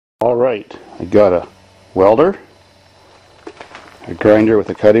Alright, I got a welder, a grinder with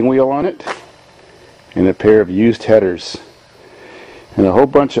a cutting wheel on it, and a pair of used headers, and a whole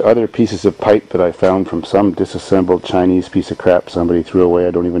bunch of other pieces of pipe that I found from some disassembled Chinese piece of crap somebody threw away.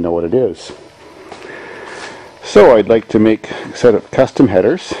 I don't even know what it is. So I'd like to make a set of custom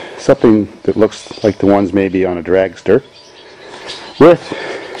headers, something that looks like the ones maybe on a dragster, with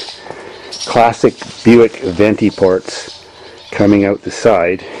classic Buick venti ports coming out the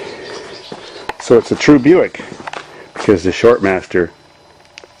side. So it's a true Buick, because the Shortmaster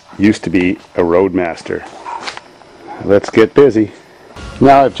used to be a Roadmaster. Let's get busy.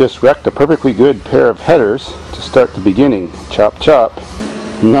 Now I've just wrecked a perfectly good pair of headers to start the beginning. Chop chop.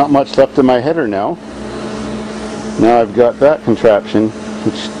 Not much left of my header now. Now I've got that contraption,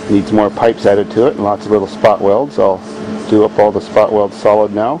 which needs more pipes added to it and lots of little spot welds. I'll do up all the spot welds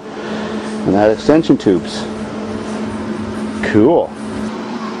solid now and add extension tubes. Cool.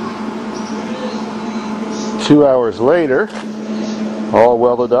 2 hours later, all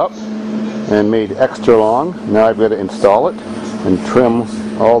welded up and made extra long. Now I've got to install it and trim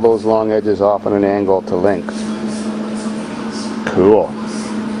all those long edges off on an angle to length. Cool.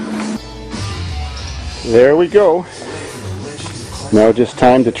 There we go. Now just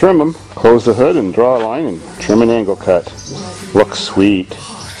time to trim them. Close the hood and draw a line and trim an angle cut. Looks sweet.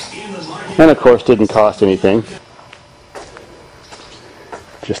 And of course didn't cost anything.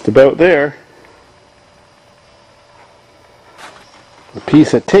 Just about there. A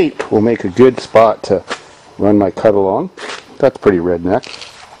piece of tape will make a good spot to run my cut along. That's pretty redneck.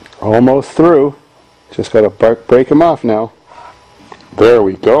 Almost through. Just gotta break them off now. There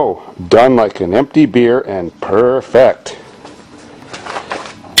we go. Done like an empty beer and perfect.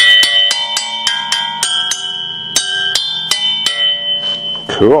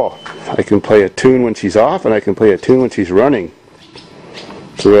 Cool. I can play a tune when she's off and I can play a tune when she's running.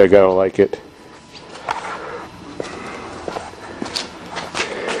 That's the way I gotta like it.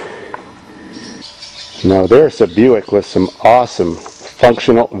 Now there's a Buick with some awesome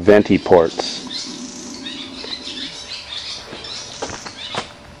functional venti ports.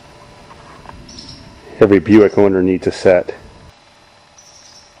 Every Buick owner needs a set.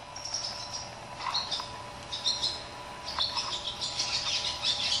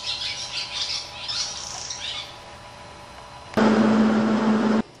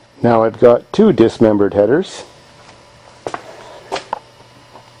 Now I've got two dismembered headers.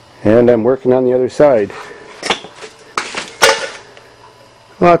 And I'm working on the other side.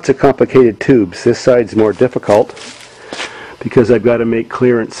 Lots of complicated tubes. This side's more difficult because I've got to make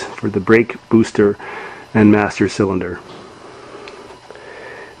clearance for the brake booster and master cylinder.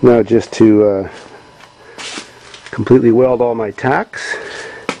 Now just to completely weld all my tacks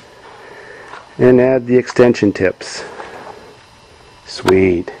and add the extension tips.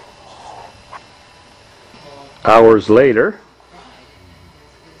 Sweet. Hours later,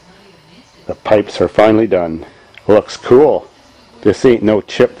 the pipes are finally done. Looks cool. This ain't no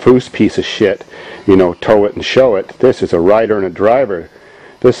chip foose piece of shit, you know, tow it and show it. This is a rider and a driver.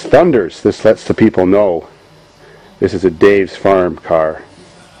 This thunders. This lets the people know. This is a Davidsfarm car.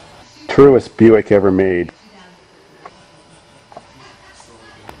 Truest Buick ever made.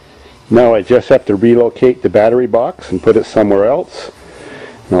 Now I just have to relocate the battery box and put it somewhere else,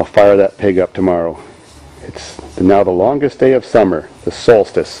 and I'll fire that pig up tomorrow. It's now the longest day of summer, the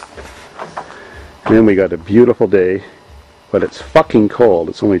solstice. And then we got a beautiful day, but it's fucking cold.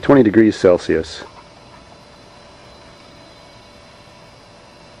 It's only 20 degrees Celsius.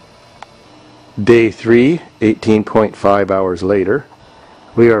 Day 3, 18.5 hours later,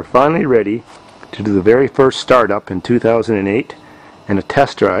 we are finally ready to do the very first startup in 2008 and a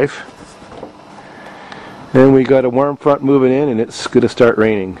test drive. And we got a warm front moving in and it's going to start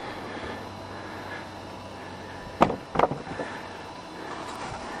raining.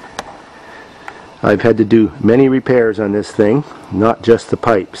 I've had to do many repairs on this thing, not just the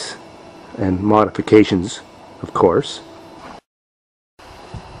pipes, and modifications, of course.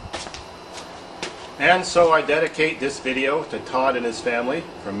 And so I dedicate this video to Todd and his family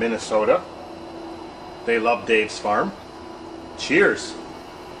from Minnesota. They love Davidsfarm. Cheers!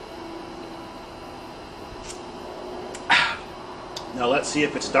 Now let's see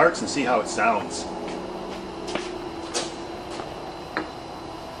if it starts and see how it sounds.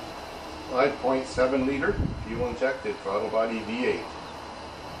 5.7 liter fuel injected throttle body V8.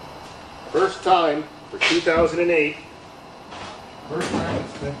 First time for 2008. First time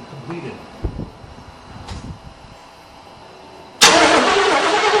it's been completed.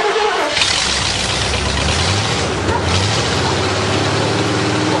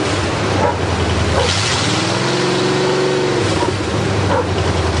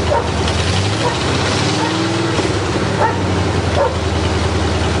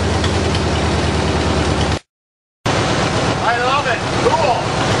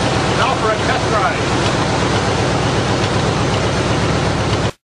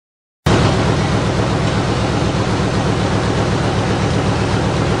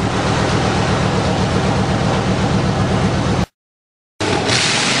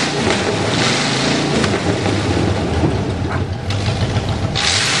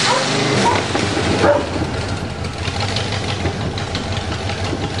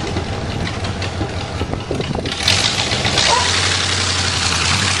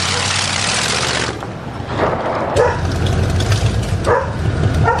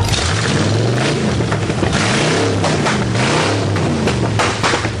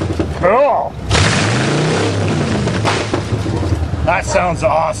 sounds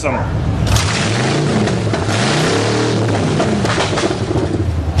awesome.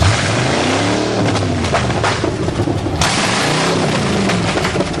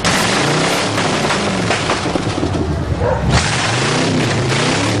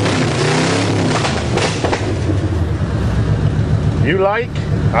 You like?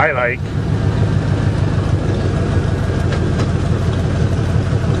 I like.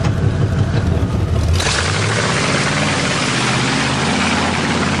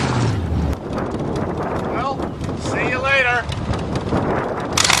 Well, see you later.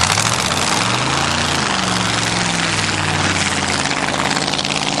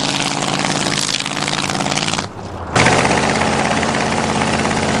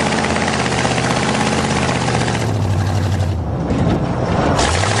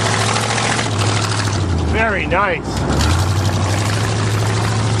 Very nice.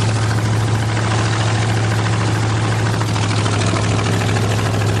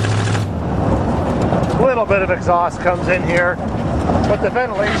 A little bit of exhaust comes in here, but the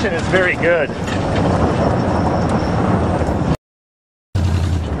ventilation is very good.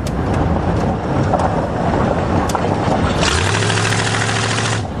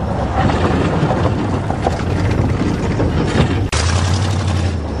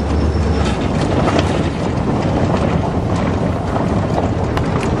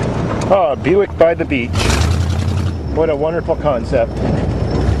 Oh, Buick by the beach. What a wonderful concept.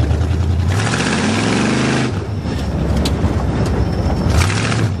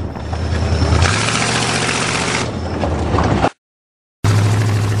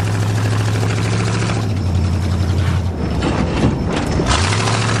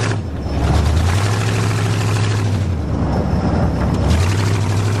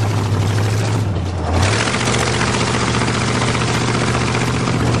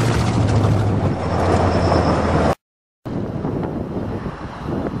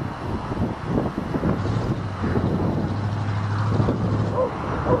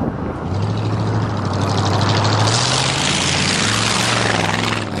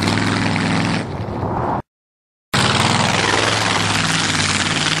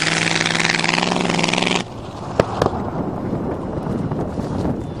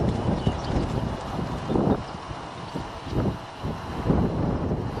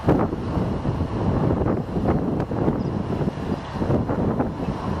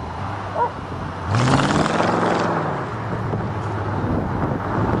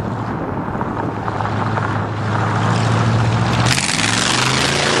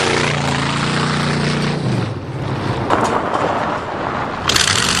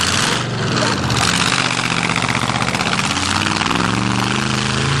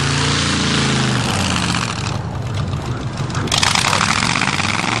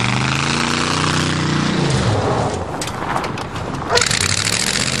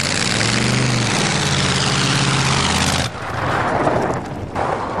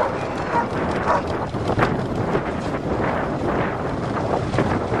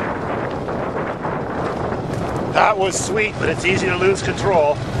 That was sweet, but it's easy to lose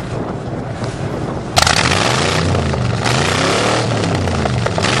control.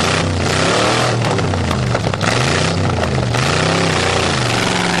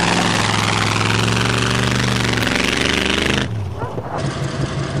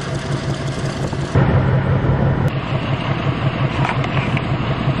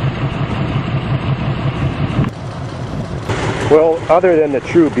 Well, other than the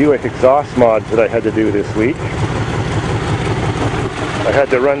true Buick exhaust mods that I had to do this week, I had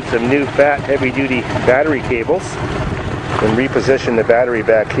to run some new fat heavy-duty battery cables and reposition the battery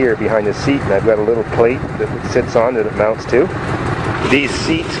back here behind the seat, and I've got a little plate that it sits on that it mounts to. These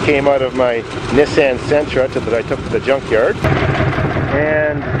seats came out of my Nissan Sentra that I took to the junkyard,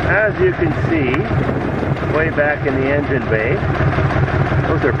 and as you can see, way back in the engine bay,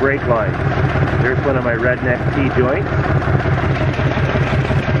 those are brake lines. There's one of my redneck T-joints.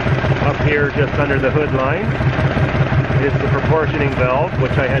 Up here, just under the hood line, is the proportioning valve,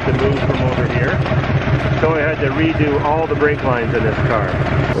 which I had to move from over here. So I had to redo all the brake lines in this car.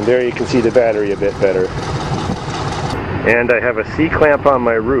 And there you can see the battery a bit better. And I have a C-clamp on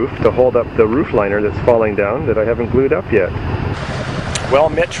my roof to hold up the roof liner that's falling down that I haven't glued up yet. Well,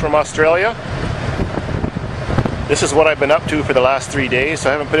 Mitch from Australia, this is what I've been up to for the last 3 days, so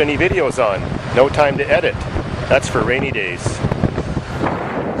I haven't put any videos on. No time to edit. That's for rainy days.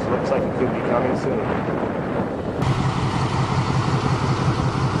 Looks like it could be coming soon.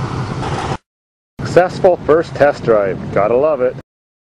 Successful first test drive. Gotta love it.